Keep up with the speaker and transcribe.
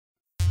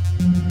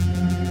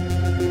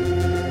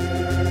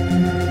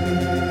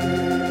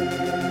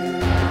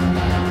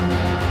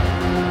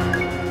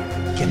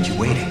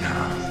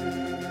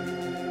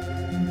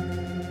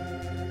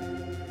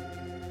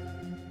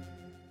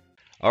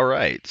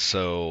Alright,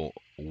 so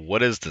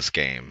what is this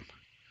game?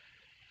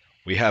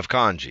 We have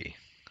kanji,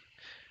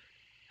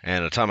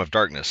 and a time of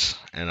darkness,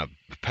 and a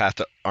path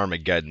to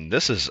Armageddon.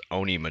 This is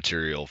Oni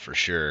material for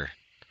sure.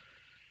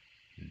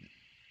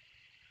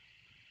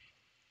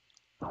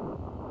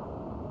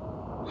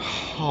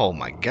 Oh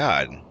my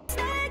god.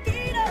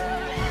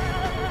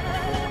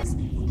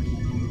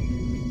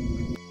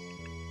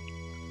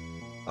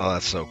 Oh,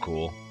 that's so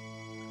cool.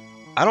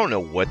 I don't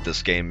know what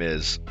this game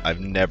is. I've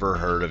never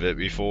heard of it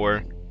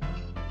before,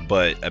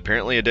 but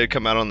apparently it did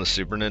come out on the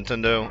Super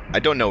Nintendo. I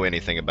don't know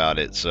anything about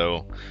it,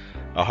 so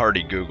a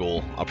hearty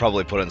Google. I'll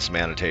probably put in some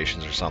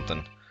annotations or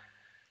something.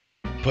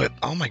 But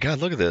oh my god,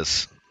 look at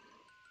this.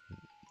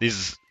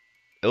 These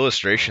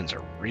illustrations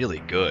are really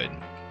good.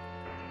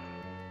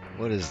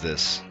 What is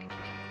this?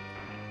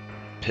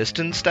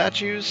 Piston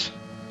statues?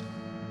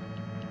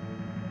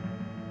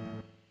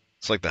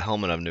 It's like the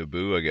helmet of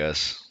Naboo, I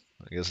guess.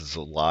 I guess it's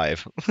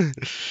alive. I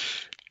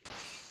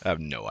have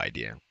no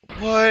idea.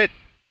 What?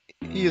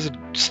 He is a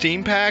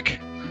Steam pack?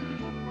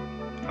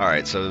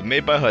 Alright, so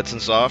made by Hudson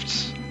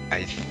Soft.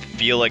 I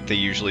feel like they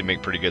usually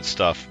make pretty good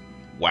stuff.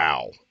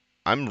 Wow.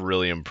 I'm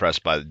really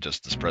impressed by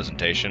just this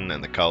presentation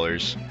and the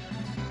colors.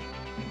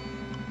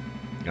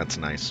 That's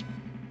nice.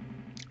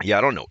 Yeah,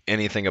 I don't know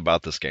anything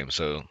about this game,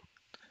 so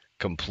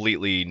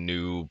completely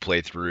new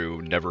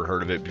playthrough, never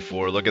heard of it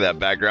before. Look at that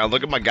background,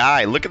 look at my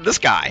guy, look at this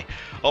guy.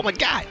 Oh my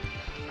god.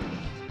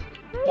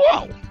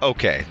 Whoa!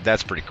 Okay,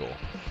 that's pretty cool.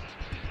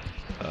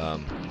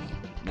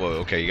 Whoa,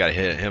 okay, you gotta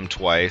hit him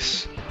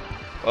twice.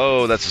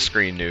 Oh, that's a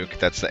screen nuke.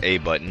 That's the A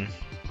button.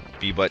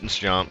 B button's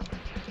jump.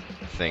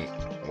 I think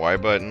Y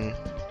button.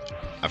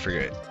 I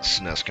forget.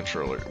 SNES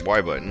controller.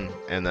 Y button.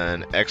 And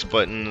then X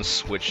button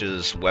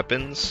switches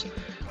weapons.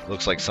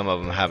 Looks like some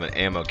of them have an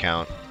ammo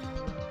count.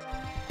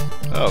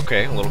 Oh,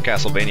 okay, a little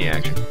Castlevania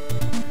action.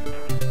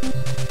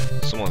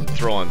 Someone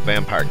throw on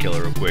Vampire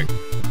Killer real quick.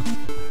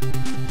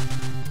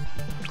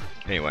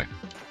 Anyway.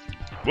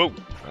 Whoa!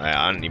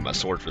 I don't need my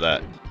sword for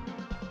that.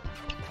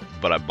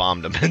 But I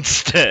bombed him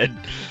instead.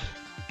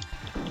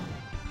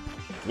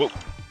 Whoa.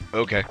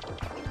 Okay.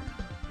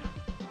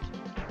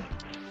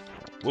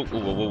 Whoa, whoa,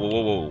 whoa, whoa, whoa,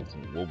 whoa,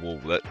 whoa, whoa,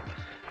 whoa.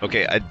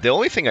 Okay, the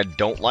only thing I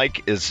don't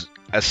like is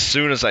as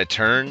soon as I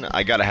turn,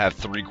 I gotta have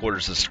 3/4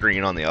 of the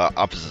screen on the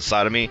opposite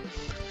side of me.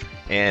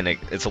 And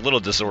it's a little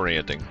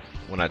disorienting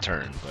when I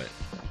turn, but...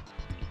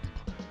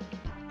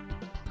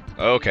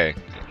 Okay.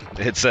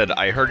 It said,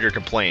 I heard your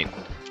complaint.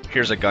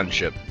 Here's a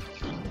gunship.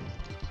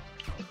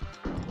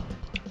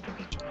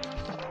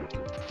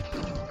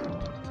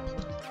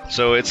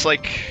 So it's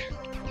like...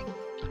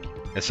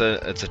 It's a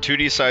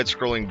 2D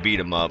side-scrolling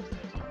beat-em-up.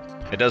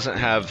 It doesn't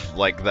have,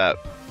 like, that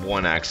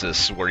one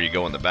axis where you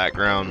go in the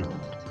background.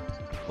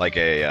 Like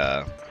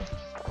a,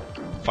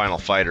 Final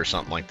Fight or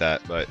something like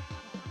that, but...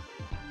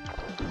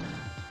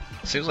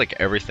 It seems like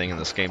everything in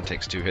this game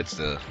takes 2 hits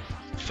to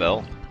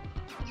fell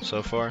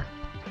so far.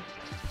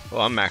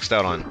 Oh, I'm maxed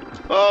out on...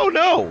 Oh,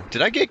 no!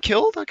 Did I get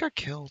killed? I got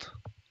killed.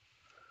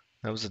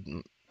 That was a...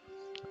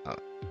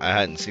 I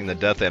hadn't seen the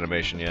death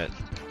animation yet.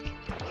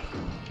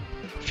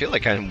 I feel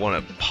like I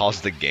want to pause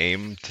the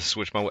game to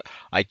switch my...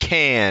 I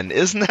can!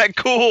 Isn't that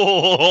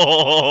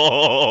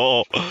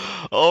cool?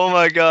 Oh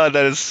my god,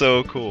 that is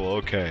so cool.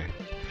 Okay.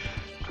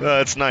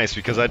 That's nice,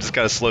 because I just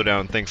gotta slow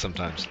down and think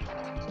sometimes.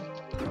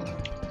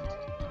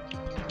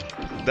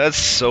 That's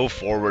so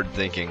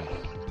forward-thinking.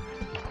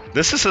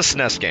 This is a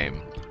SNES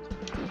game.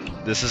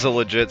 This is a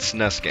legit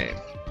SNES game.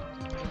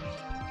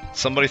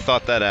 Somebody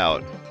thought that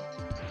out,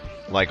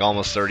 like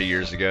almost 30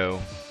 years ago.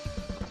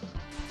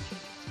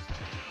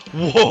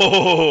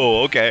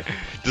 Whoa! Okay,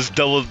 this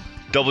double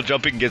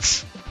jumping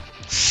gets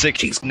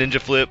 6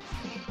 ninja flip.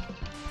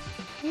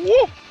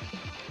 Whoa!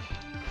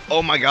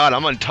 Oh my god,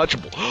 I'm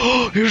untouchable.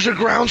 Here's a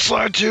ground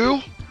slide too.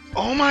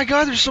 Oh my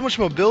god, there's so much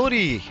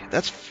mobility.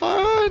 That's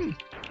fun.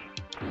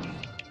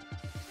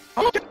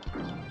 Oh.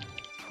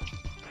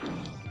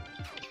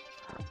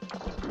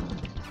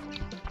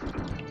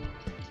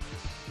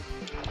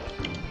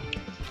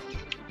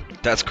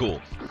 That's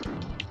cool.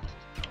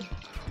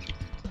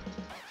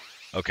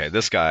 Okay,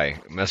 this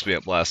guy messed me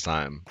up last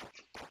time.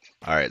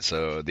 Alright,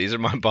 so these are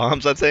my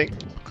bombs, I think.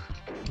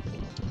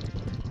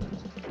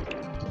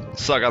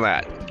 Suck on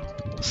that.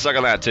 Suck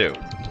on that too.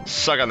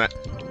 Suck on that.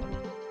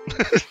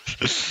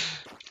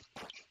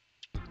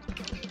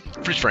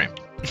 Freeze frame.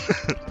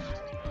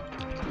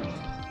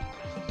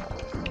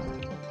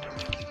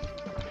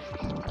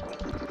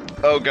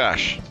 Oh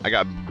gosh, I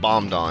got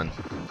bombed on.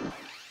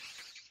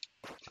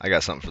 I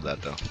got something for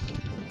that though.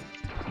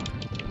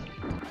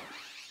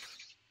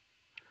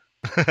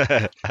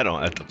 I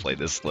don't have to play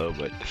this slow,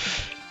 but...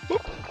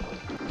 Whoop.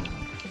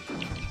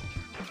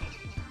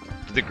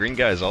 Do the green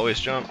guys always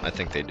jump? I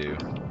think they do.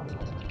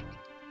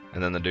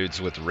 And then the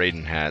dudes with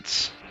Raiden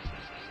hats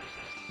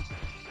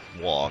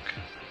walk.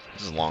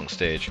 This is a long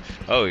stage.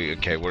 Oh,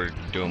 okay, we're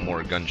doing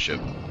more gunship.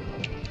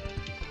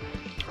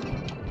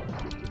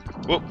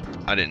 Whoop!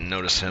 I didn't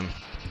notice him.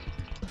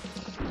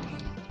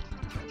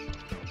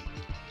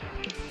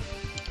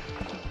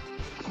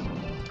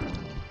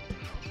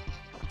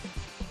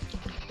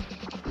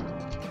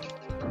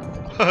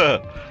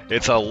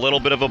 It's a little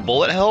bit of a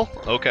bullet hell?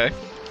 Okay.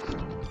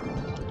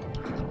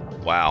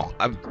 Wow.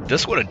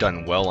 This would have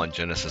done well on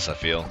Genesis, I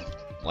feel.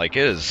 Like,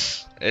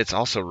 it's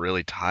also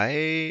really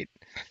tight.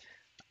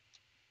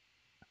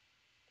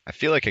 I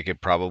feel like I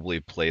could probably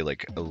play,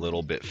 like, a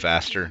little bit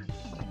faster.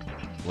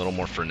 A little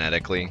more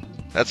frenetically.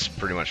 That's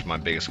pretty much my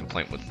biggest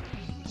complaint with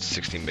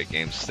 16-bit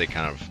games. They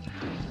kind of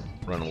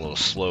run a little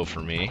slow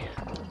for me.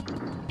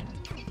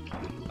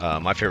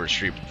 My favorite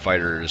Street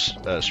Fighter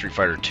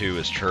 2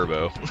 is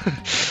Turbo.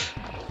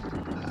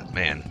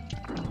 Man,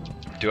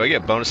 do I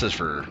get bonuses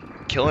for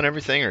killing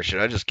everything, or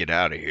should I just get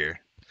out of here?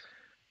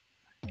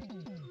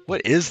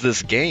 What is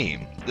this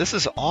game? This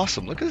is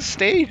awesome. Look at the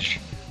stage.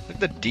 Look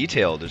at the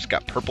detail. There's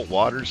got purple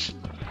waters.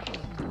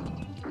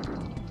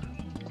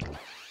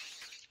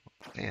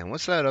 Man,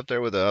 what's that up there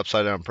with the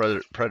upside down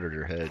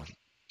predator head?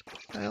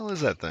 What the hell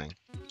is that thing?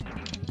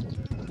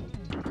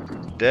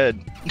 Dead.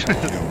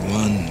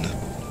 One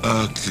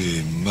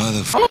ugly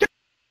motherfucker.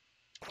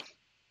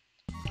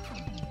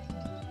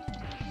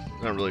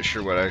 Not really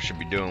sure what I should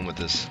be doing with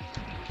this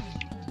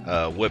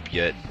whip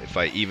yet, if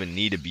I even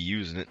need to be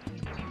using it.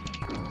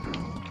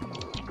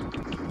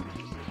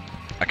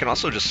 I can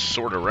also just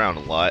sort around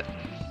a lot.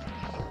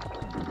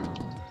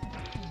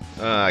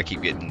 I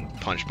keep getting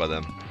punched by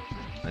them.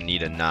 I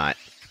need a knot.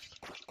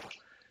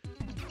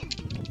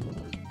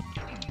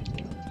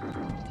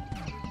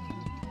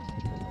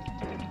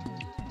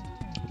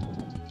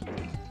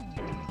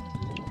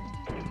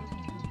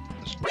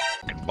 Just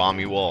fucking bomb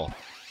you all.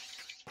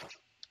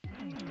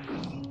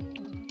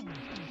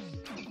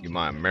 You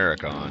my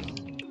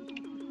American.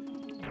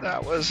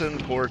 That was in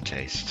poor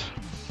taste.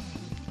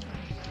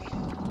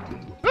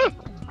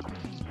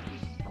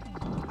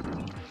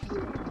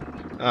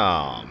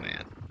 Oh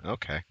man.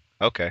 Okay.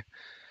 Okay.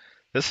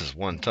 This is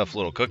one tough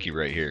little cookie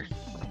right here.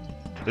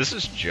 This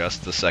is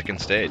just the second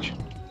stage.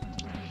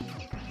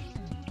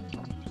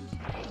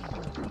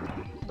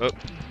 Oh,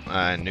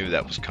 I knew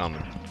that was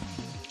coming.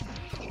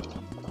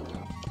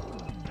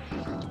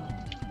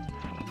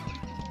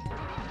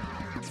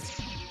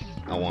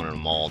 I wanted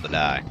them all to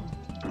die.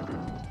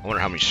 I wonder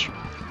how many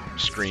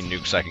screen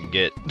nukes I can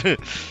get.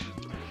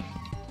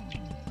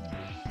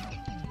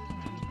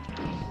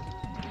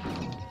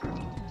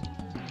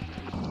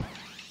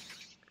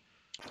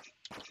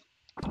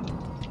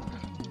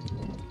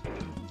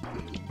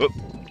 Whoop.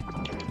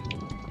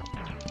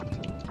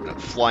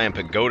 That flying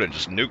pagoda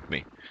just nuked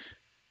me.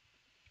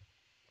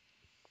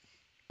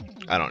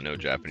 I don't know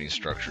Japanese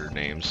structure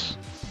names.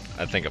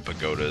 I think a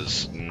pagoda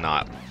is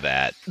not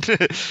that.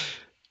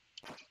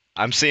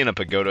 I'm seeing a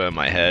pagoda in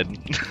my head,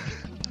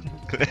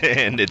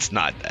 and it's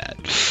not that.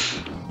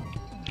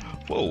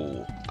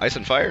 Whoa, ice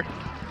and fire?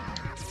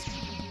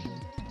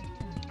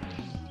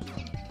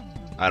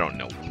 I don't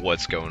know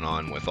what's going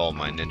on with all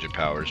my ninja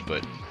powers,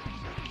 but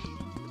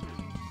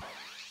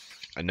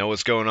I know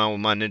what's going on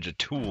with my ninja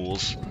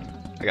tools.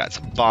 I got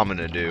some bombing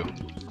to do.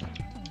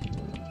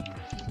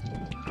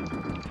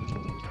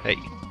 Hey.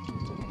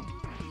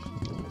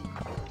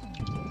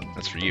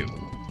 That's for you.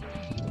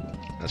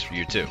 That's for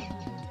you too.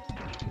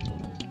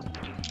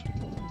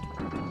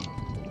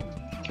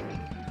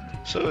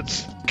 So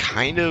it's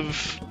kind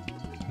of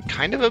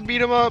a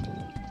beat 'em up.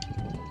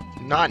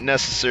 Not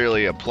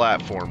necessarily a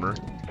platformer.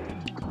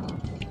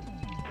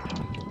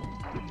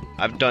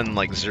 I've done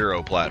like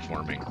zero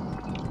platforming,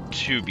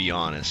 to be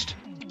honest.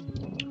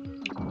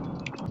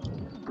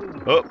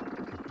 Oh,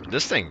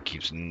 this thing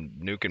keeps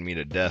nuking me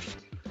to death.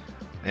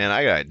 And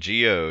I got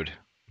geo'd.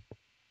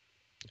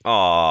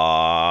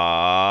 Aww,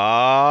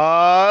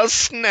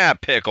 snap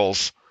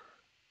pickles.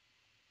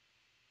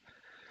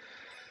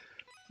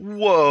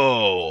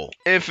 Whoa.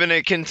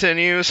 Infinite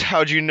continues.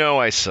 How'd you know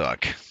I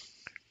suck?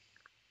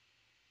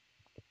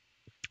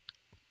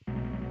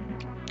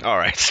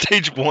 Alright,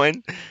 stage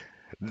 1.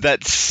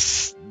 That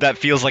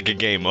feels like a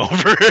game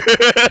over.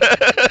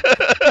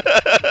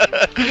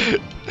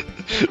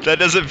 That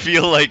doesn't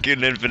feel like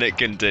an infinite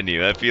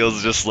continue. That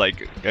feels just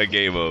like a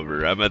game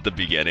over. I'm at the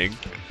beginning.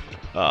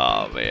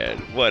 Oh man,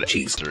 what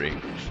history.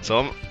 So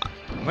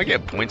am I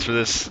get points for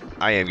this?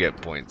 I am getting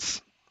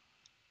points.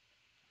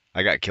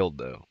 I got killed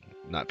though,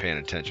 not paying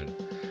attention.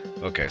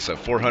 Okay, so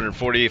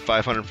 440,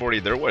 540,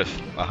 they're worth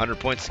 100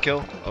 points to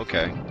kill?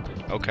 Okay,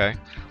 okay.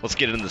 Let's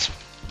get in this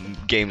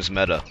game's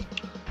meta.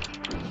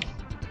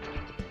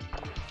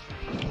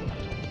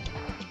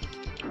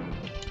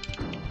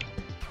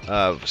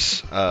 A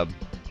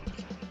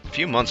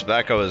few months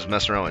back I was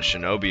messing around with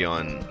Shinobi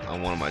on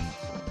one of my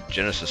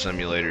Genesis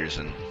emulators,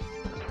 and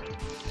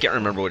can't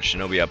remember which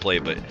Shinobi I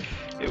played, but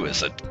it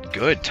was a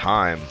good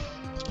time.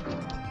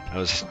 I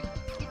was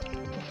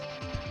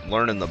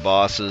learning the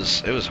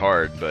bosses. It was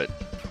hard, but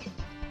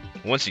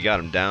once you got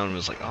them down, it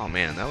was like, oh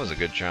man, that was a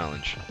good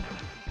challenge.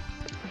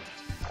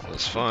 It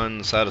was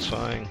fun,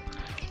 satisfying.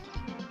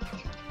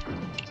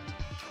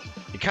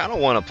 You kind of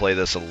want to play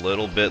this a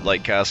little bit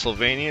like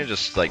Castlevania,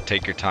 just like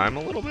take your time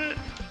a little bit.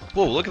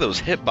 Whoa, look at those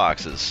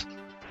hitboxes.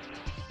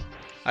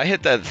 I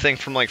hit that thing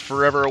from like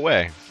forever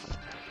away.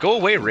 Go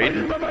away,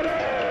 Raiden.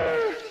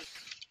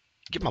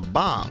 Get my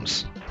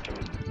bombs.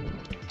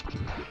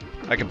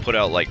 I can put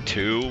out like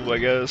 2, I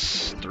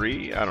guess,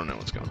 3. I don't know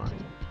what's going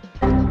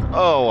on.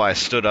 Oh, I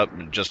stood up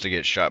just to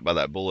get shot by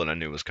that bullet I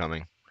knew was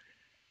coming.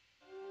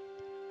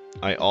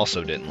 I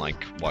also didn't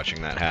like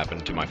watching that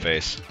happen to my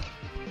face.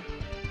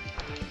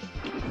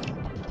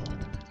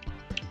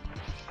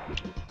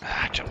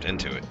 I jumped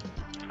into it.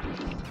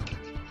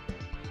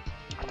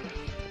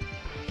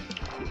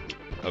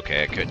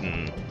 Okay, I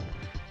couldn't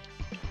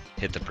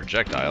hit the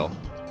projectile.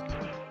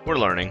 We're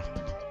learning.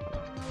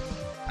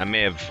 I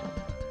may have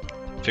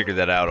figured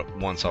that out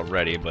once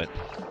already, but...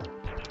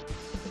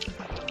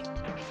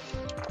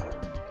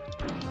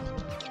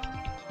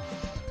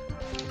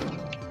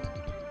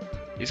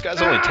 These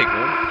guys only take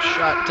 1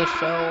 shot to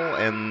fell,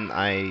 and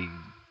I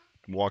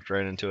walked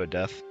right into a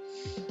death.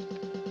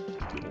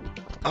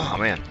 Oh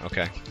man,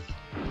 okay.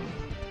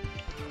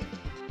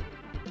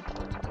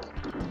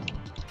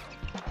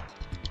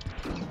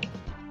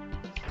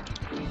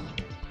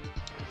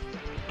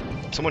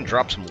 Someone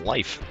drop some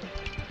life.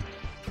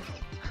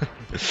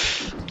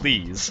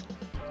 Please.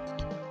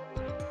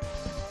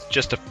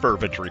 Just a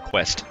fervent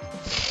request.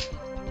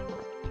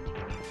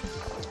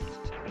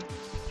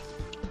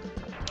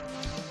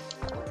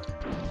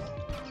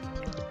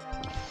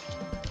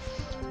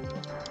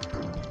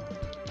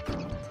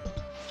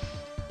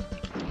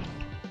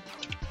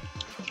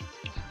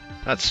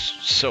 That's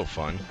so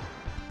fun.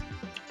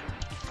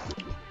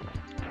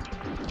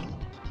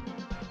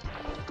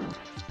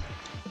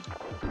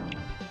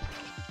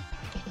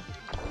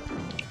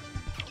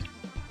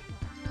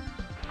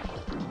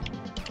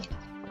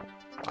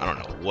 I don't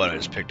know what I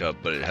just picked up,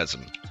 but it had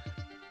some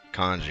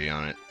kanji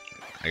on it.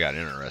 I got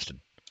interested.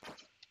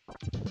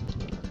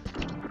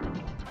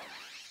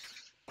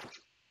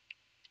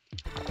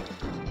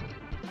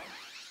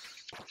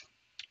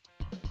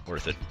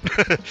 Worth it.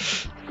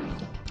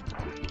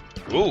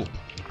 Ooh,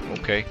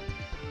 okay.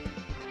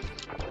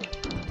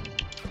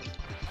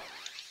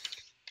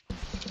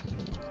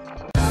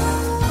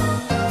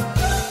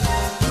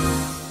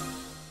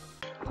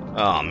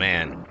 Oh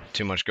man,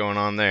 too much going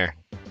on there.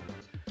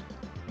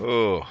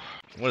 Oh,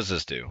 what does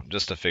this do?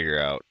 Just to figure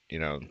out, you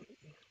know,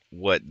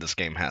 what this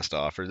game has to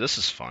offer. This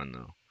is fun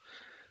though.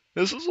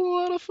 This is a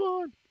lot of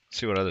fun. Let's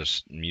see what other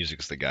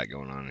musics they got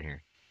going on in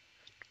here.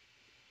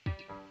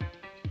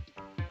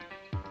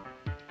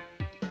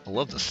 I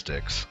love the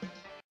sticks.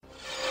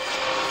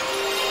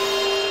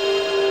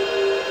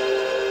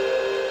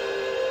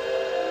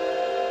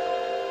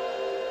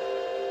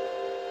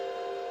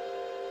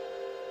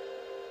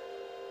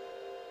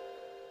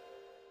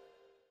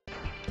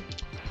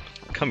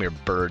 Come here,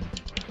 bird.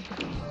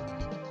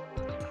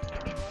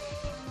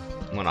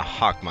 I'm gonna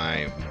hawk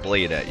my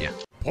blade at you.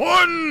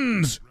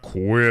 Puns,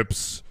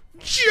 quips,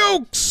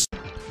 jokes.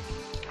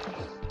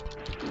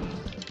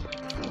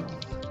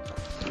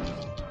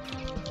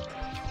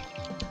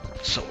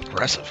 So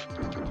aggressive.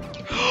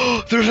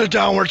 There's a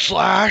downward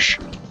slash!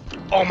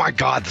 Oh my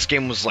god, this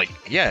game was like,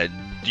 yeah,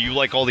 do you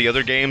like all the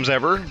other games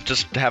ever?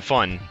 Just have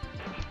fun.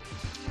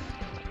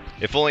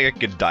 If only I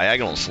could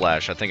diagonal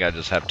slash, I think I'd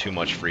just have too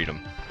much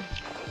freedom.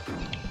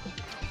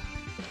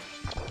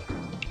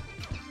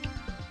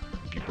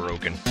 Be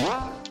broken.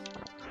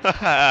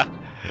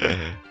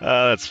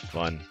 That's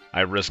fun.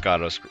 I risk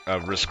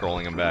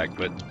scrolling them back,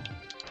 but...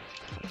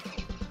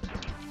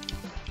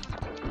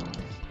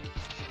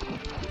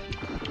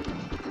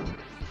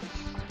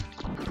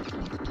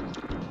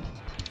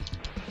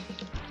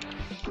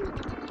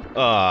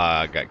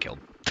 I got killed.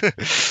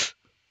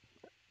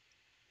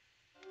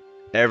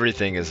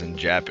 Everything is in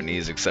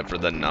Japanese except for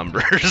the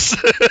numbers.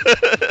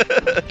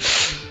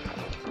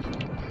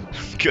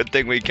 Good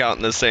thing we count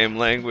in the same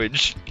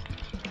language.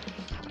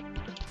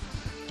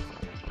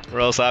 Or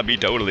else I'd be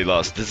totally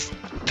lost.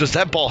 Does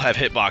that ball have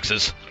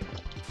hitboxes?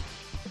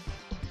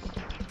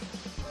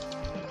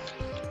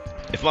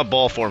 If my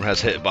ball form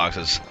has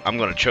hitboxes, I'm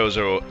gonna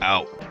chozo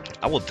out.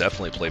 I will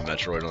definitely play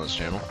Metroid on this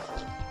channel.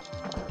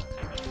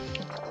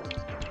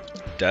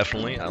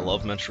 Definitely, I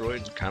love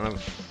Metroid. Kind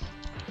of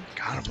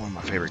one of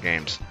my favorite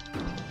games.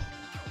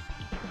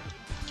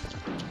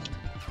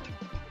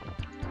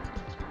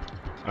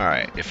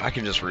 Alright, if I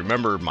can just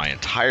remember my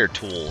entire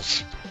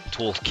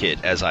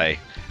toolkit as I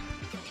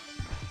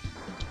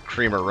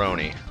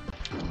creameroni.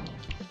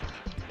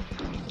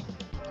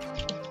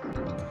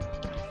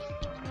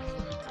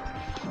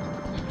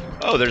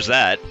 Oh, there's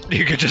that.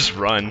 You could just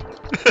run.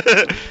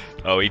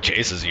 Oh, he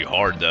chases you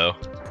hard though.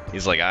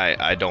 He's like,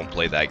 I don't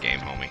play that game,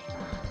 homie.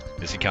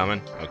 Is he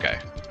coming? Okay.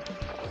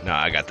 No,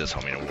 I got this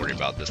homie to worry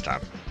about this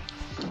time.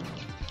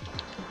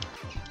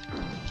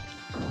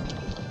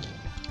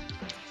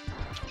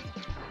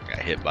 Got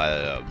hit by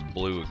a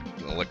blue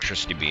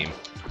electricity beam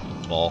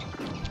ball.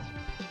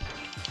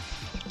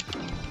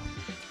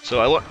 So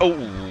I learned.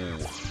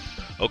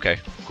 Oh, okay,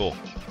 cool.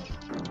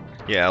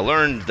 Yeah, I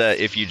learned that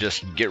if you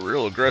just get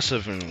real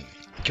aggressive and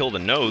kill the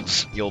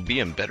nodes, you'll be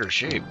in better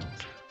shape.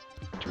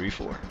 3,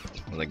 4.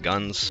 And the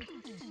guns.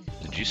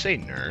 Did you say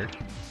nerd?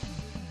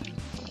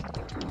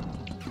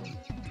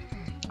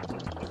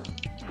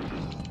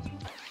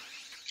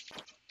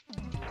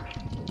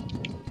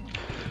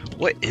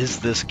 What is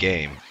this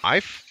game?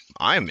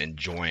 I'm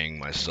enjoying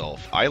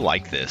myself. I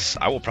like this.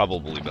 I will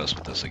probably mess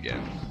with this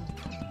again.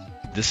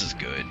 This is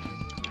good.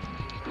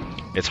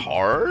 It's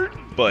hard,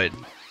 but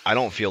I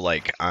don't feel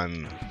like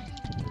I'm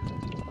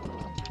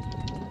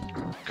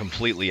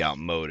completely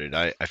outmoded.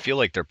 I feel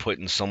like they're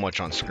putting so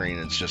much on screen,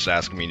 it's just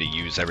asking me to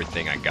use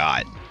everything I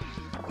got.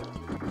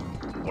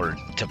 Or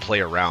to play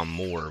around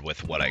more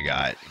with what I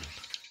got.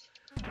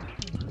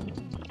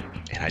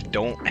 And I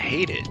don't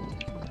hate it.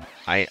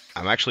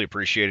 I'm actually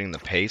appreciating the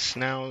pace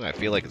now. I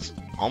feel like it's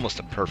almost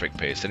a perfect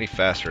pace. Any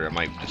faster, I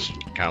might just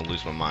kind of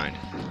lose my mind.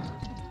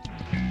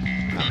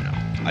 I don't know.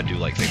 I do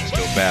like things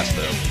go fast,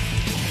 though.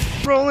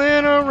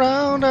 Rolling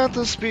around at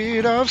the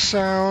speed of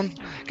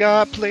sound.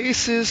 Got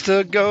places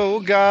to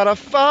go. Gotta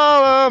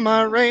follow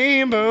my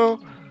rainbow.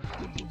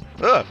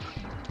 Ugh.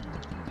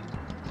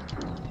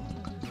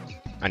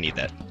 I need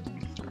that.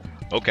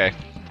 Okay.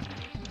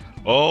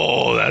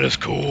 Oh, that is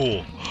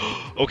cool.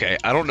 Okay,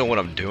 I don't know what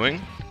I'm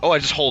doing. Oh, I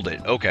just hold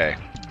it. Okay.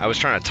 I was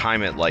trying to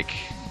time it like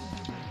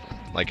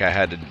I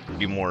had to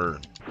be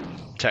more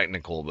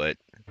technical, but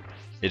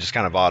it just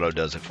kind of auto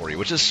does it for you,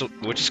 which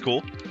is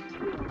cool.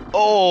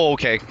 Oh,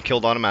 okay.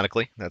 Killed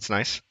automatically. That's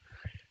nice.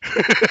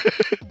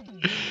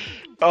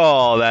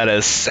 Oh, that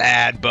is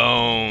sad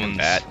bones.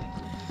 That.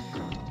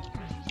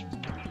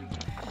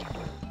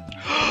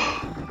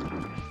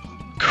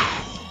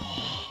 Cool.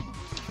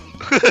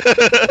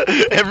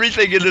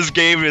 Everything in this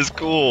game is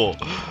cool.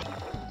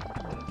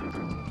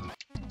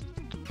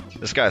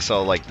 This guy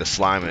saw like the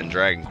slime in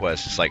Dragon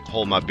Quest. It's like,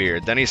 hold my beer.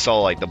 Then he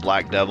saw like the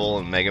Black Devil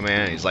in Mega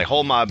Man. And he's like,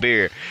 hold my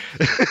beer.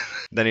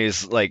 Then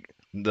he's like,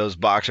 those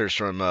boxers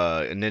from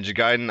Ninja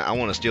Gaiden. I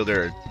want to steal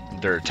their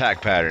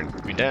attack pattern.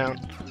 You down?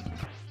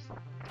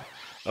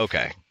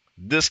 Okay.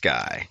 This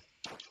guy.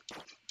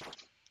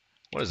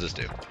 What does this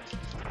do?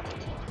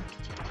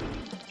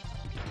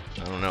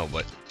 I don't know,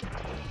 but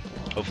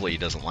hopefully he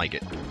doesn't like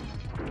it.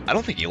 I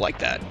don't think he liked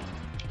that.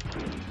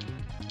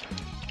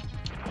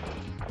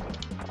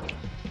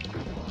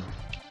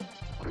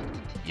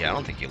 Yeah, I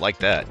don't think he liked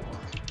that.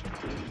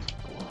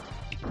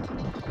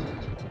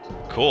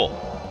 Cool.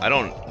 I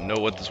don't know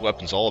what this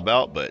weapon's all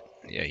about, but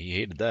yeah, he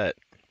hated that.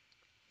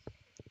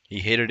 He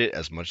hated it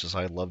as much as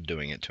I loved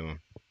doing it to him.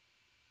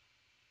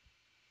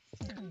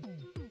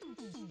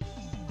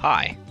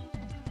 Hi.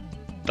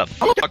 The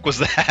fuck was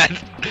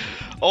that?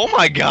 Oh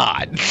my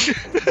god!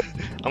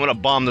 I'm gonna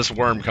bomb this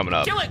worm coming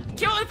up. Kill it!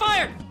 Kill it!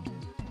 Fire!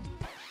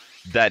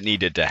 That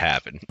needed to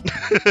happen.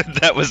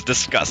 That was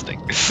disgusting.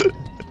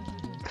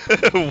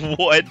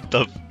 What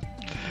the?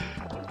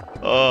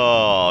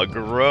 Oh,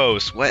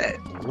 gross.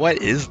 What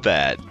is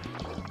that?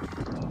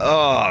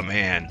 Oh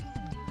man,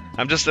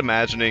 I'm just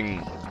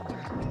imagining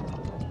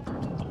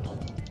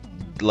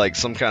like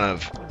some kind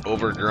of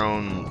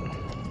overgrown.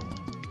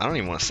 I don't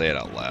even want to say it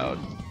out loud.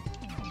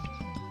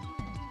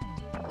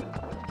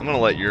 I'm gonna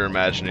let your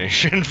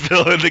imagination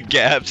fill in the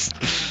gaps.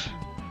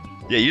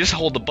 Yeah, you just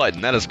hold the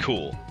button. That is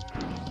cool.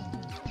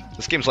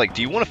 This game's like,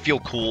 do you want to feel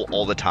cool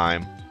all the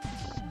time?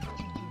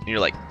 And you're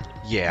like,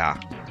 yeah,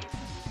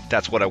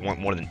 that's what I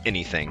want more than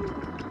anything.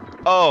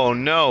 Oh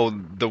no,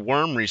 the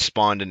worm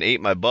respawned and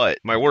ate my butt.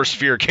 My worst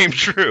fear came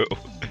true.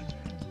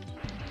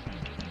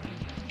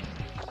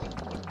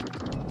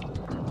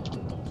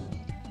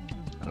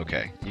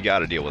 Okay, you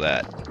gotta deal with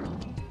that.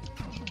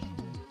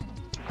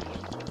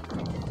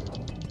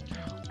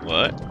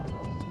 What?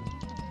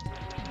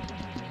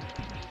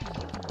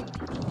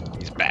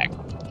 He's back.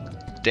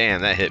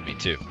 Damn, that hit me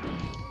too.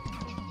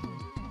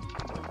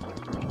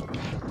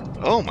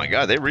 Oh my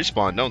god, they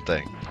respawn, don't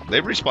they?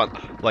 They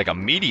respawn, like,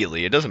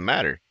 immediately. It doesn't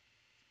matter.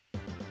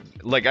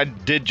 Like, I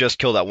did just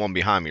kill that one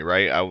behind me,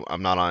 right?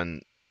 I'm not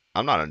on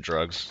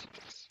drugs.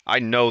 I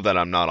know that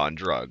I'm not on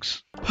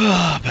drugs.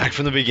 Back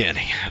from the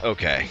beginning.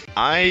 Okay.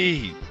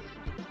 Okay.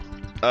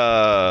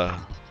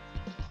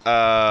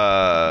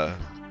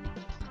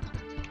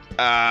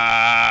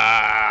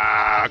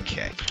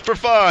 For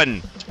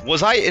fun!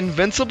 Was I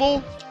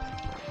invincible?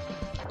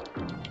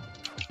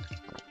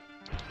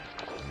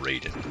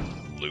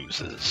 Raiden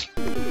loses.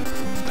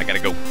 I gotta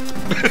go.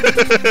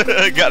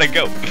 I gotta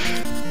go.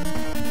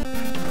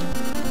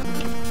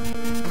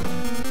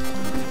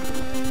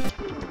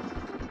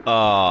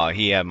 Oh,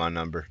 he had my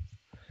number.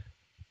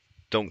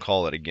 Don't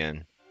call it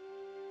again.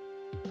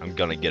 I'm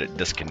gonna get it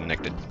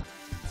disconnected.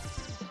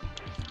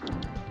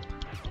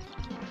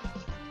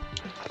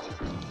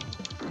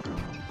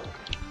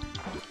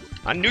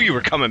 I knew you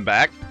were coming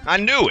back. I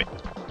knew it.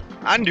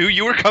 I knew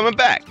you were coming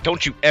back.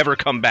 Don't you ever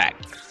come back.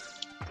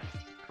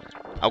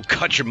 I'll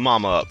cut your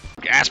mama up.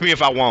 Ask me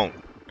if I won't.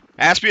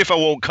 Ask me if I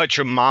won't cut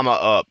your mama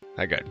up.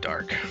 That got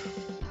dark.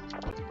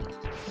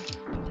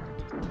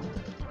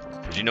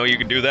 Did you know you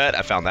could do that?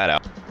 I found that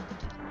out.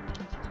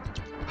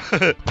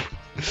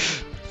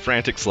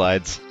 Frantic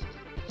slides.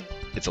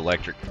 It's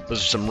electric. Those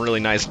are some really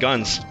nice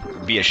guns.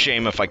 It'd be a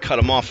shame if I cut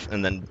them off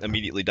and then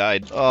immediately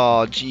died.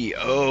 Oh,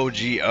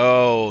 GG.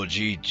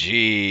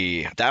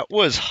 That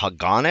was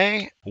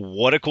Hagane.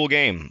 What a cool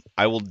game.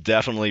 I will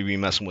definitely be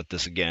messing with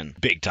this again.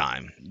 Big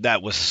time.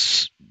 That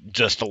was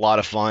just a lot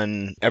of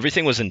fun.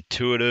 Everything was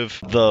intuitive.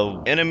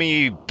 The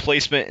enemy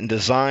placement and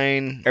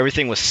design,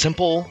 everything was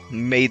simple,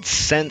 made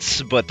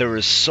sense, but there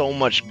was so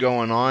much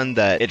going on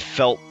that it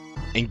felt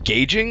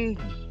engaging,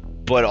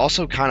 but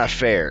also kind of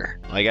fair.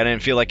 Like, I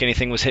didn't feel like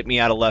anything was hitting me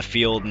out of left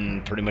field,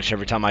 and pretty much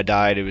every time I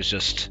died, it was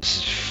just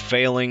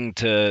failing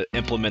to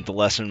implement the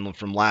lesson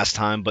from last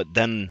time. But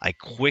then I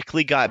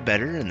quickly got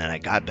better, and then I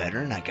got better,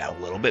 and I got a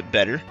little bit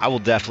better. I will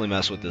definitely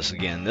mess with this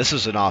again. This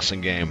is an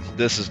awesome game.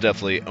 This is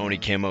definitely Oni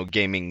Camo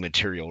gaming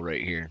material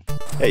right here.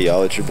 Hey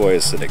y'all, it's your boy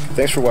Acidic.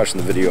 Thanks for watching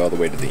the video all the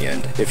way to the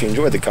end. If you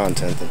enjoyed the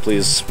content, then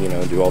please,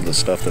 do all the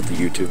stuff that the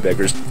YouTube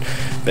beggars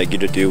beg you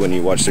to do when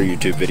you watch their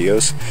YouTube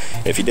videos.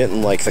 If you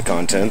didn't like the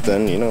content,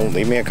 then,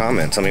 leave me a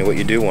comment. Tell me what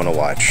you do want to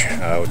watch.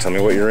 Tell me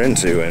what you're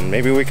into, and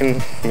maybe we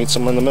can meet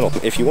somewhere in the middle.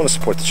 If you want to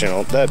support the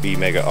channel, that'd be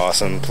mega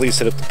awesome. Please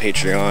hit up the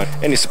Patreon.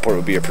 Any support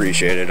would be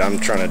appreciated. I'm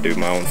trying to do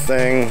my own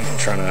thing,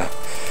 trying to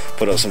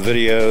put up some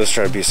videos,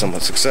 try to be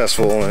somewhat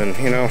successful, and,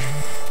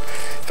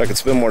 if I could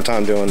spend more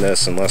time doing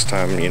this and less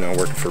time,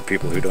 working for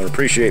people who don't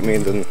appreciate me,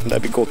 then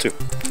that'd be cool too.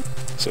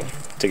 So,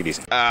 take it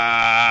easy.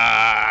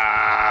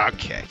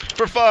 Okay.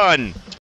 For fun!